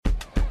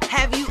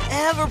Have you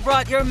ever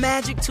brought your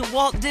magic to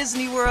Walt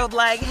Disney World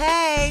like,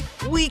 hey,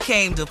 we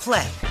came to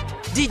play?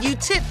 Did you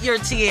tip your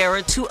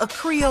tiara to a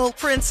Creole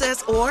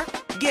princess or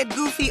get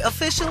goofy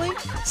officially?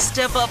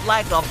 Step up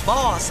like a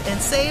boss and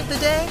save the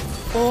day?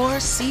 Or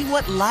see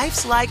what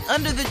life's like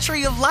under the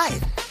tree of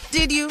life?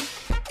 Did you?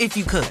 If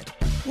you could.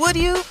 Would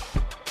you?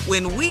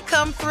 When we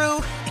come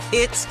through,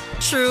 it's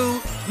true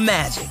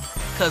magic.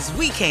 'Cause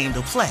we came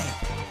to play.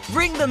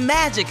 Bring the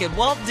magic at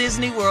Walt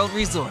Disney World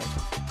Resort.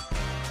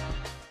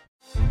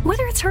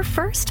 Whether it's her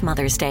first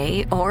Mother's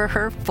Day or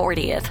her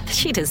 40th,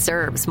 she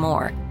deserves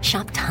more.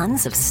 Shop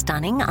tons of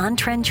stunning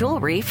on-trend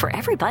jewelry for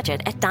every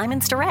budget at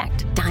Diamonds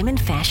Direct. Diamond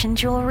fashion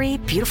jewelry,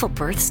 beautiful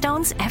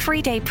birthstones,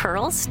 everyday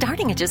pearls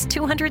starting at just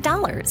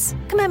 $200.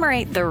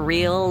 Commemorate the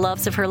real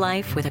loves of her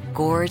life with a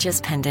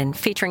gorgeous pendant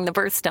featuring the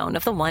birthstone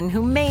of the one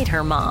who made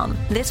her mom.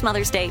 This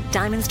Mother's Day,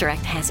 Diamonds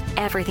Direct has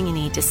everything you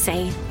need to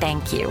say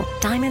thank you.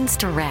 Diamonds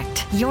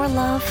Direct. Your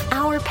love,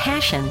 our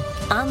passion.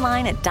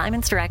 Online at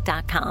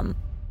diamondsdirect.com.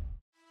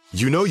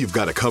 You know you've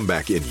got a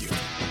comeback in you.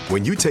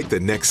 When you take the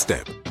next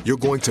step, you're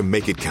going to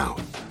make it count.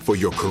 For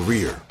your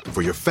career,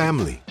 for your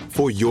family,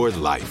 for your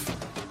life.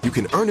 You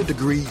can earn a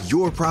degree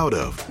you're proud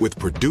of with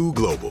Purdue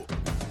Global.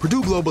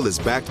 Purdue Global is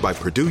backed by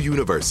Purdue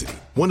University,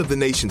 one of the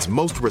nation's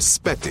most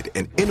respected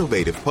and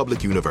innovative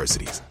public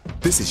universities.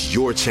 This is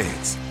your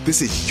chance.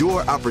 This is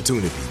your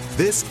opportunity.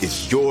 This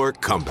is your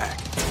comeback.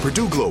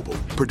 Purdue Global,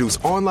 Purdue's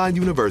online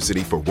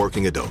university for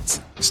working adults.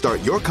 Start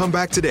your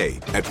comeback today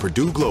at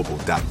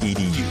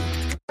purdueglobal.edu.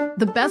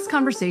 The best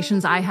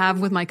conversations I have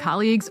with my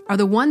colleagues are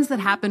the ones that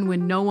happen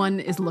when no one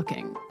is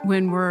looking,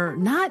 when we're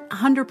not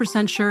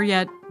 100% sure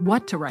yet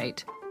what to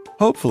write.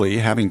 Hopefully,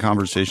 having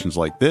conversations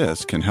like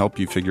this can help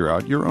you figure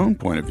out your own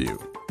point of view.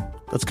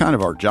 That's kind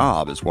of our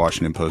job as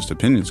Washington Post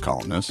opinions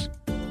columnists.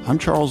 I'm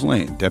Charles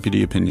Lane,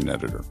 Deputy Opinion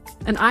Editor.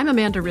 And I'm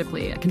Amanda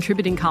Ripley, a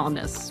contributing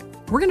columnist.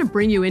 We're going to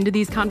bring you into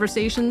these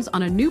conversations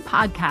on a new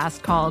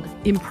podcast called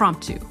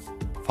Impromptu.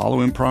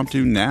 Follow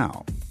Impromptu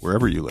now,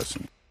 wherever you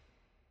listen.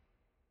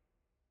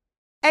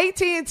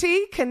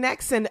 AT&T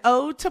connects an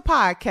ode to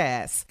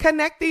podcasts.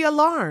 Connect the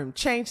alarm.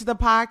 Change the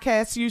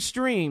podcast you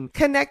stream.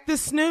 Connect the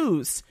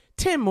snooze.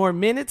 10 more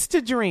minutes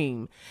to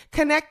dream.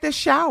 Connect the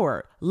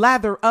shower.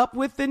 Lather up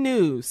with the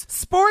news.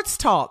 Sports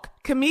talk,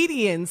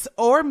 comedians,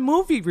 or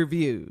movie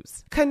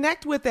reviews.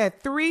 Connect with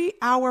that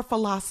 3-hour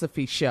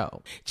philosophy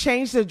show.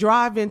 Change the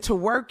drive into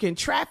work in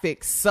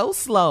traffic so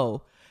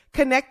slow.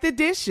 Connect the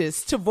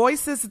dishes to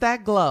voices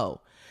that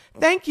glow.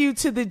 Thank you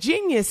to the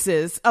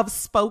geniuses of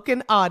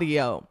spoken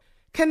audio.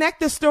 Connect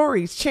the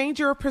stories, change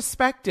your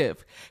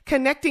perspective.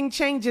 Connecting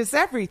changes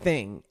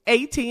everything.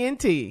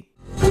 AT&T.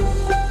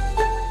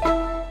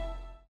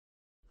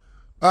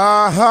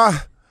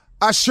 I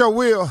sure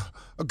will.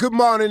 Good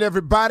morning,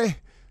 everybody.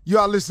 You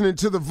are listening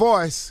to The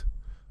Voice.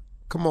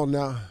 Come on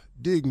now,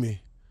 dig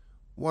me.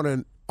 One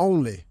and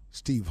only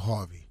Steve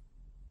Harvey.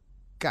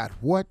 Got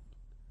what?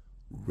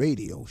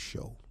 Radio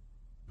show.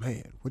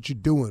 Man, what you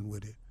doing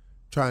with it?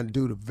 Trying to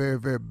do the very,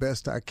 very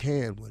best I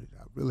can with it.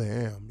 I really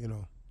am, you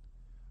know.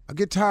 I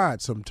get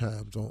tired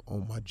sometimes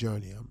on my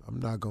journey. I'm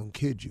not gonna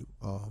kid you.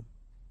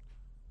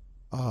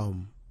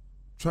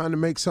 Trying to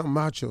make something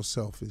out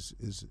yourself is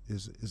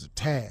a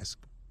task.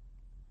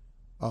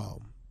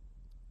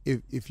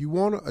 If you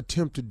want to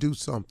attempt to do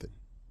something,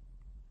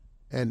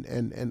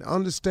 and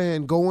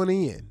understand going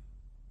in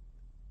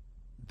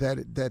that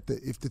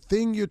if the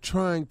thing you're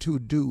trying to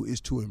do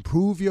is to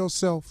improve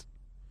yourself,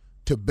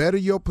 to better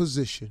your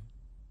position,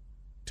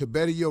 to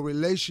better your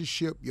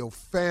relationship, your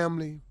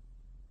family,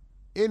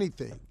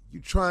 anything.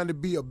 You're trying to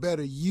be a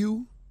better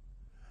you.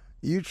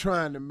 You're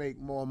trying to make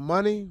more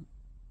money.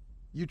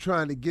 You're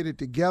trying to get it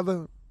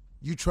together.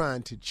 You're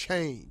trying to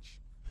change.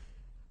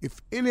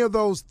 If any of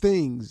those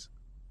things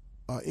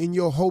are in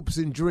your hopes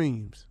and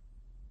dreams,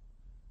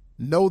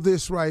 know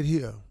this right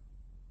here.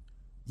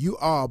 You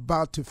are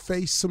about to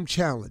face some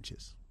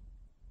challenges.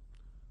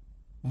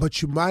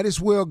 But you might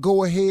as well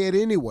go ahead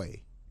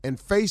anyway and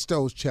face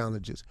those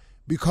challenges,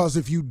 because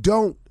if you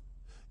don't,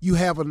 you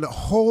have a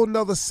whole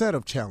nother set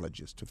of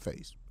challenges to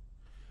face.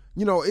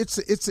 You know, it's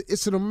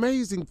an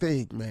amazing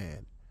thing,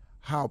 man,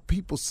 how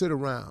people sit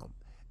around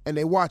and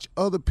they watch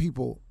other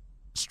people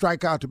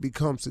strike out to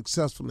become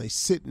successful, and they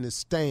sit in the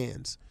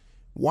stands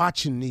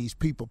watching these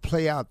people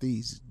play out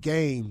these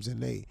games,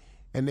 and they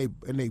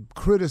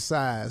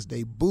criticize,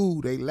 they boo,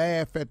 they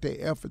laugh at their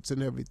efforts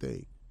and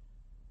everything.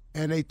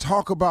 And they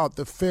talk about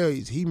the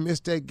failures. He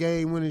missed that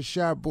game-winning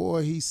shot,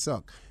 boy, he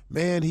sucked.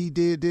 Man, he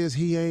did this,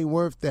 he ain't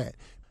worth that.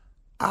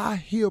 I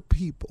hear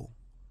people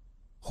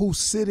who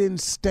sit in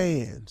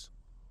stands,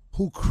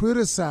 who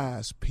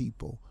criticize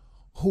people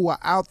who are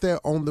out there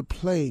on the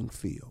playing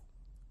field.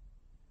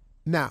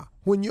 Now,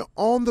 when you're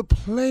on the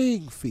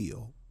playing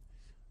field,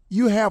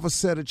 you have a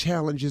set of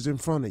challenges in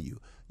front of you.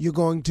 You're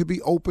going to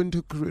be open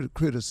to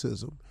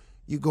criticism.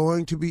 You're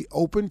going to be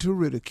open to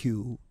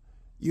ridicule.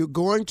 You're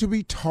going to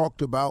be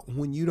talked about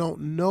when you don't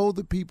know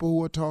the people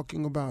who are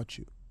talking about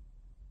you.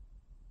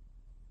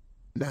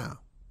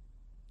 Now,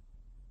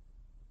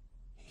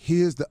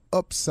 here's the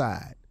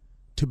upside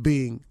to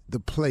being the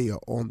player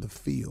on the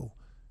field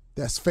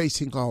that's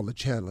facing all the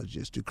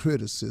challenges, the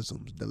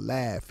criticisms, the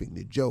laughing,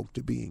 the joke,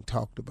 the being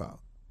talked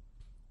about.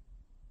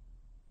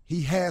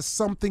 He has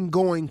something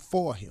going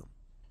for him.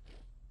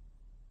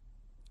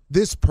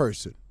 This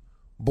person,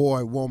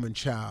 boy, woman,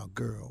 child,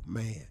 girl,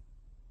 man,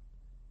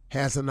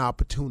 has an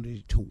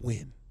opportunity to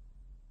win.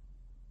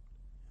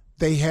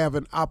 They have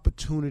an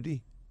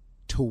opportunity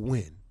to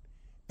win.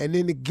 And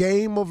in the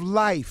game of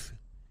life,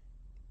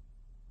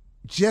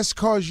 just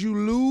because you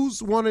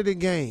lose one of the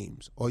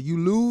games or you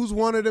lose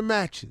one of the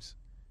matches,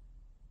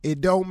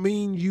 it don't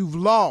mean you've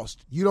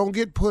lost. You don't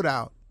get put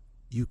out.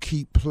 You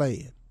keep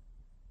playing.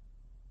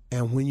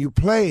 And when you're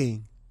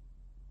playing,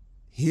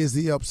 here's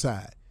the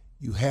upside.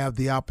 You have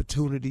the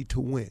opportunity to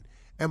win.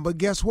 But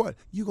guess what?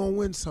 You're going to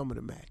win some of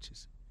the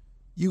matches.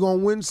 You're going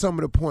to win some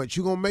of the points.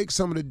 You're going to make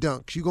some of the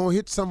dunks. You're going to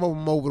hit some of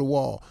them over the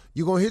wall.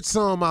 You're going to hit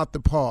some out the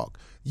park.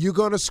 You're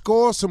going to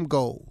score some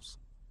goals.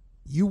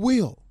 You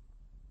will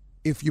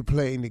if you're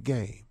playing the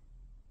game.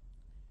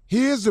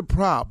 Here's the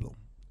problem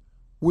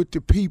with the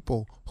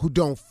people who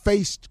don't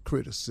face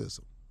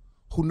criticism,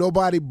 who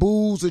nobody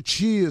boos or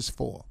cheers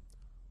for,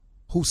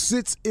 who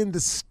sits in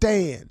the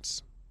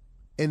stands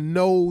and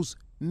knows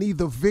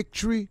neither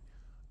victory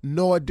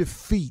nor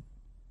defeat.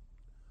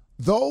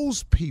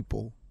 Those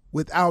people,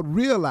 without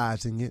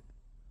realizing it,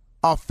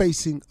 are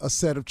facing a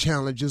set of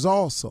challenges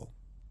also.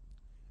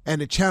 And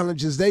the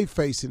challenges they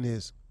facing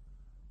is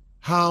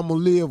how I'm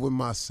going to live with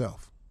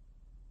myself,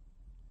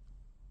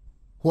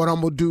 what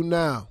I'm going to do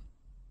now,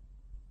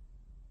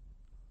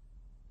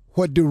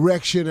 what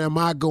direction am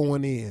I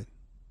going in,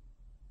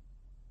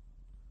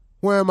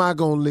 where am I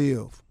going to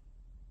live,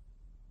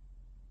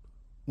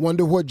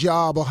 wonder what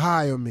job will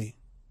hire me,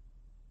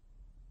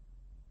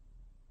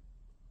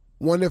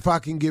 wonder if I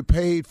can get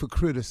paid for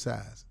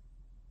criticizing.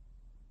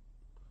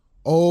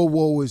 Oh,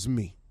 woe is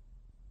me.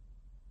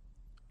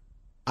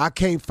 I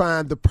can't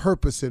find the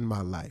purpose in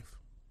my life.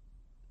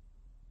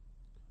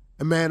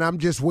 And man, I'm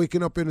just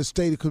waking up in a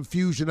state of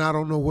confusion. I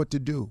don't know what to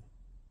do.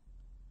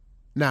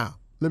 Now,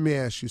 let me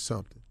ask you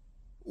something.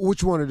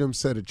 Which one of them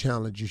set of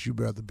challenges you'd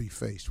rather be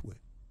faced with?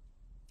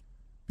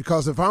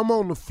 Because if I'm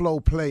on the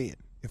floor playing,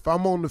 if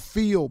I'm on the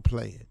field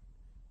playing,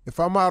 if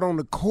I'm out on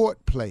the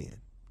court playing,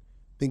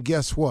 then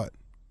guess what?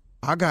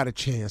 I got a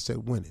chance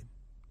at winning.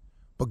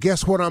 But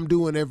guess what I'm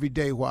doing every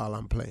day while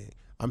I'm playing?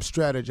 I'm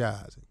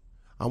strategizing.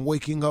 I'm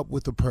waking up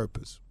with a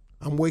purpose.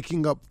 I'm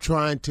waking up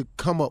trying to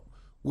come up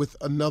with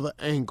another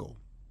angle.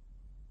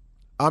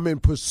 I'm in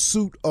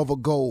pursuit of a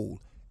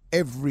goal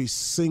every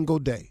single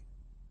day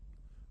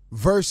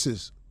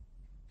versus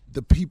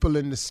the people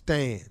in the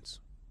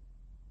stands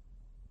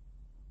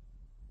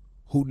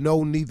who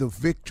know neither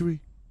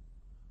victory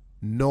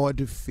nor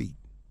defeat.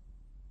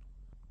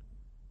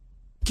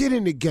 Get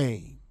in the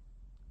game.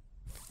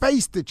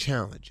 Face the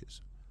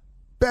challenges.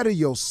 Better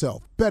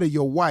yourself, better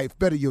your wife,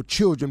 better your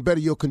children, better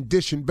your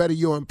condition, better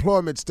your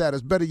employment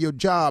status, better your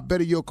job,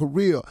 better your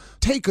career.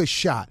 Take a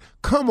shot.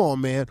 Come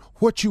on, man.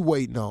 What you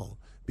waiting on?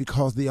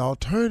 Because the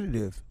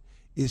alternative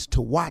is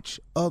to watch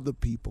other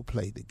people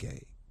play the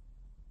game.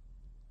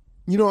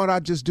 You know what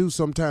I just do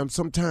sometimes?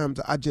 Sometimes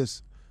I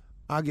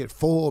get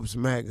Forbes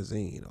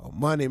magazine or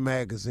Money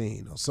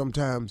magazine, or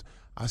sometimes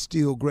I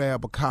still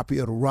grab a copy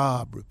of the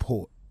Robb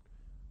Report.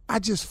 I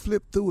just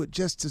flip through it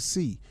just to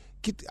see.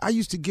 I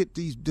used to get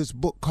this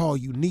book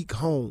called Unique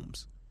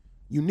Homes.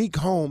 Unique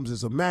Homes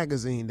is a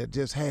magazine that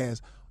just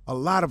has a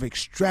lot of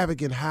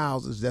extravagant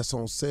houses that's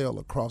on sale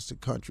across the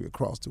country,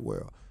 across the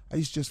world. I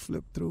used to just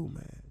flip through,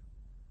 man.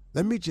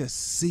 Let me just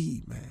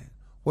see, man,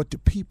 what the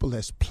people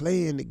that's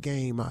playing the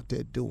game out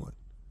there doing.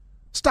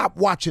 Stop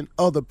watching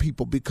other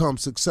people become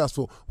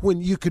successful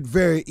when you could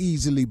very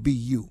easily be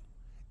you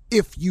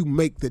if you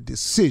make the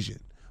decision.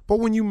 But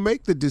when you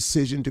make the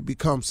decision to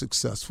become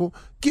successful,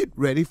 get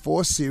ready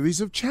for a series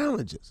of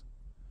challenges.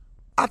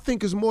 I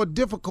think it's more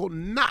difficult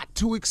not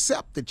to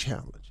accept the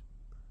challenge.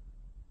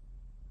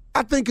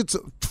 I think it's,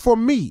 for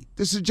me,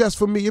 this is just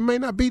for me, it may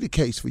not be the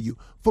case for you.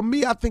 For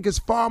me, I think it's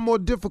far more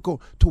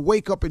difficult to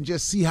wake up and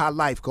just see how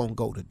life gonna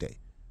go today.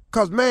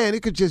 Because, man,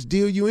 it could just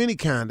deal you any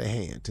kind of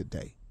hand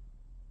today.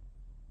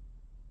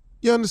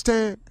 You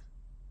understand?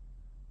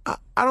 I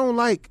don't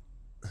like,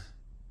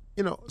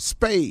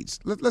 spades.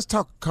 Let's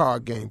talk a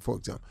card game, for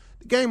example.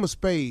 The game of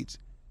spades,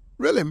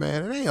 really,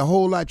 man, it ain't a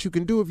whole lot you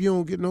can do if you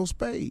don't get no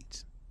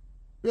spades.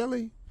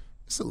 Really?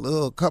 It's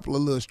a couple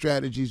of little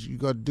strategies you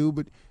got to do,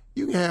 but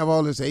you can have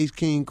all this ace,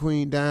 king,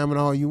 queen, diamond,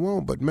 all you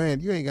want, but,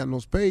 man, you ain't got no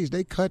spades.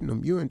 They cutting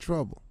them. You're in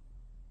trouble.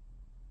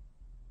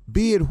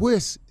 Be it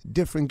whist,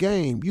 different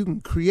game. You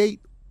can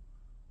create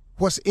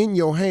what's in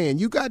your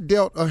hand. You got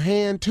dealt a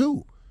hand,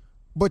 too,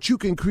 but you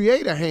can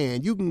create a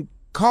hand. You can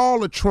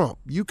call a trump.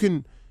 You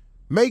can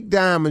make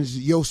diamonds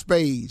your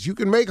spades. You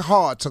can make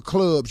hearts or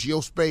clubs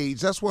your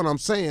spades. That's what I'm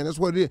saying. That's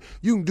what it is.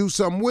 You can do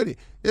something with it.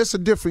 It's a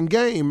different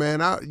game,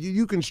 man.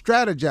 You can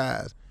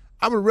strategize.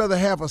 I would rather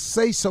have a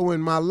say-so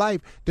in my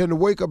life than to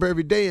wake up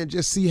every day and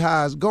just see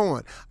how it's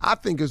going. I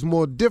think it's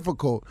more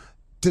difficult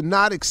to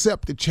not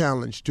accept the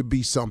challenge to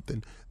be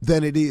something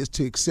than it is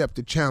to accept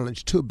the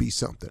challenge to be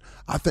something.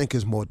 I think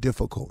it's more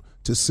difficult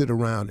to sit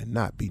around and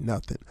not be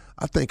nothing.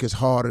 I think it's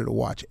harder to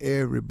watch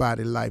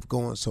everybody's life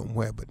going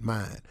somewhere but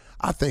mine.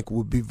 I think it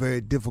would be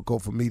very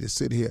difficult for me to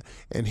sit here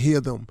and hear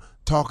them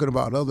talking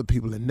about other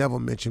people and never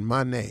mention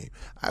my name.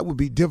 It would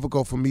be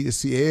difficult for me to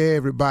see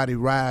everybody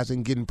rise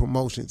and getting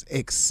promotions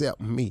except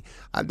me.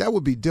 That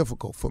would be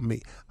difficult for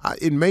me.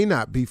 It may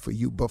not be for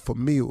you, but for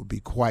me it would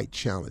be quite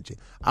challenging.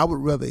 I would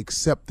rather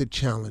accept the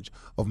challenge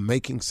of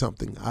making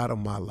something out of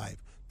my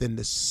life than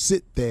to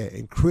sit there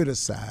and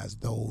criticize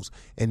those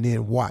and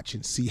then watch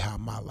and see how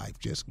my life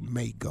just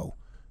may go.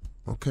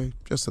 Okay?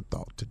 Just a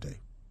thought today.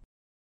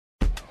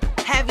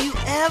 Have you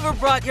ever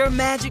brought your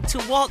magic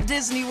to Walt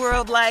Disney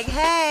World like,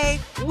 hey,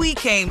 we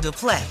came to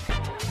play?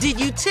 Did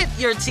you tip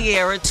your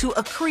tiara to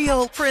a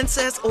Creole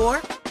princess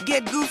or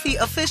get goofy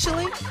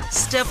officially?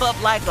 Step up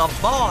like a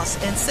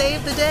boss and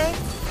save the day?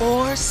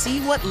 Or see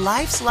what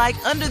life's like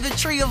under the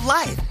tree of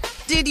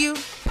life? Did you?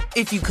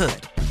 If you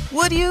could.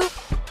 Would you?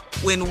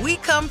 When we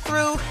come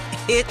through,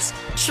 it's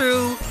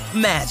true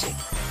magic.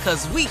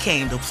 'Cause we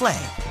came to play.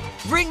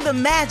 Bring the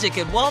magic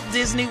at Walt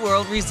Disney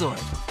World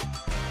Resort.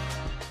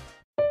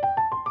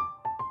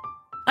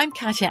 I'm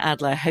Katya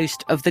Adler,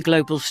 host of The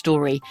Global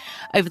Story.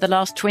 Over the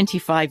last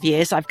 25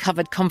 years, I've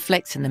covered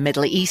conflicts in the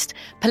Middle East,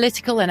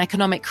 political and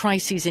economic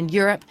crises in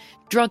Europe,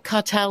 drug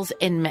cartels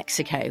in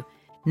Mexico.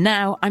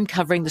 Now I'm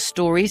covering the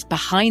stories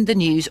behind the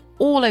news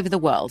all over the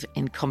world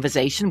in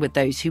conversation with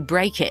those who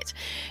break it.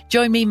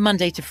 Join me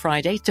Monday to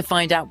Friday to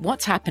find out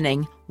what's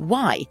happening,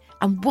 why,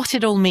 and what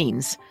it all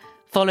means.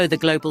 Follow The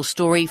Global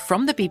Story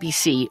from the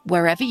BBC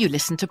wherever you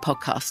listen to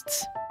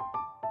podcasts.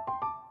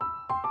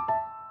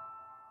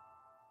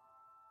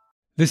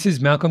 This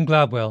is Malcolm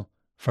Gladwell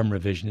from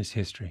Revisionist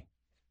History.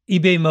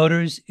 eBay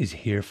Motors is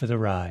here for the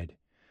ride.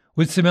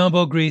 With some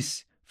elbow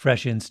grease,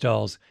 fresh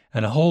installs,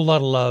 and a whole lot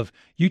of love,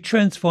 you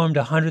transformed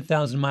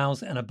 100,000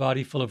 miles and a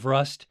body full of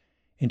rust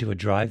into a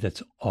drive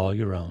that's all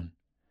your own.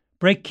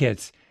 Brake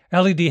kits,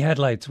 LED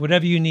headlights,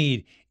 whatever you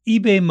need,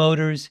 eBay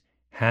Motors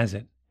has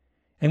it.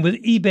 And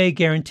with eBay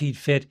Guaranteed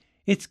Fit,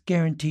 it's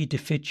guaranteed to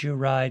fit your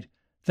ride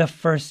the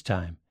first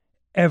time,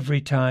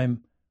 every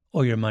time,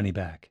 or your money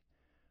back.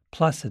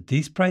 Plus, at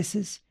these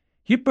prices,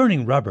 you're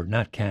burning rubber,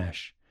 not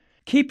cash.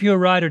 Keep your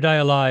ride or die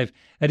alive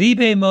at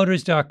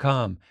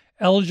ebaymotors.com.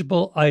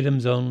 Eligible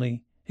items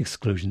only.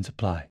 Exclusions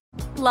apply.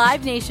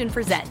 Live Nation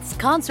presents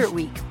Concert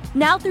Week.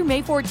 Now through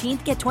May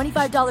 14th, get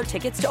 $25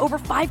 tickets to over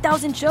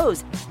 5,000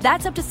 shows.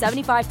 That's up to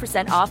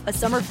 75% off a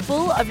summer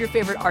full of your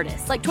favorite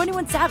artists like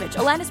 21 Savage,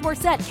 Alanis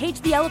Morissette,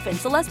 Cage the Elephant,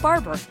 Celeste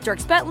Barber,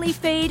 Dierks Bentley,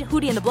 Fade,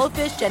 Hootie and the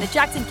Blowfish, Janet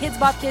Jackson, Kidz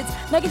Bop Kids,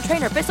 Meghan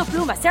Trainor, Peso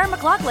Pluma, Sarah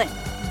McLachlan.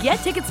 Get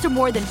tickets to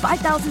more than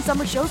 5,000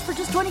 summer shows for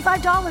just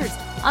 $25.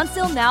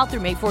 Until now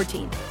through May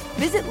 14th.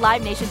 Visit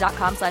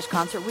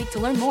LiveNation.com/Concert Week to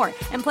learn more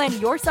and plan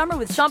your summer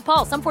with Sean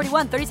Paul, Sum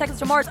 41, 30 Seconds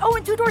to Mars,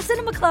 and Two Door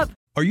Cinema Club.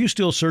 Are you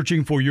still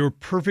searching for your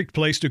perfect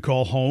place to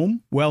call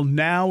home? Well,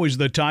 now is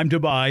the time to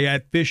buy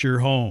at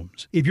Fisher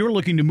Homes. If you're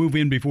looking to move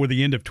in before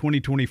the end of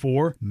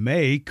 2024,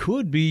 May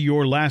could be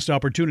your last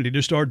opportunity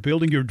to start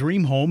building your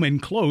dream home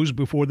and close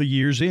before the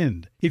year's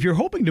end. If you're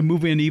hoping to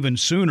move in even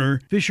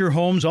sooner, Fisher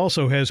Homes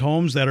also has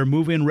homes that are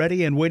move-in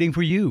ready and waiting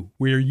for you,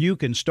 where you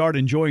can start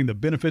enjoying the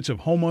benefits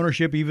of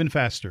homeownership even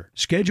faster.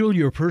 Schedule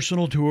your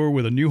personal tour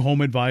with a new home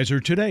advisor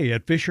today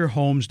at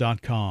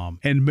FisherHomes.com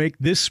and make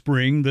this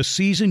spring the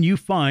season you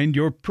find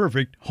your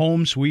perfect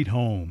home sweet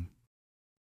home.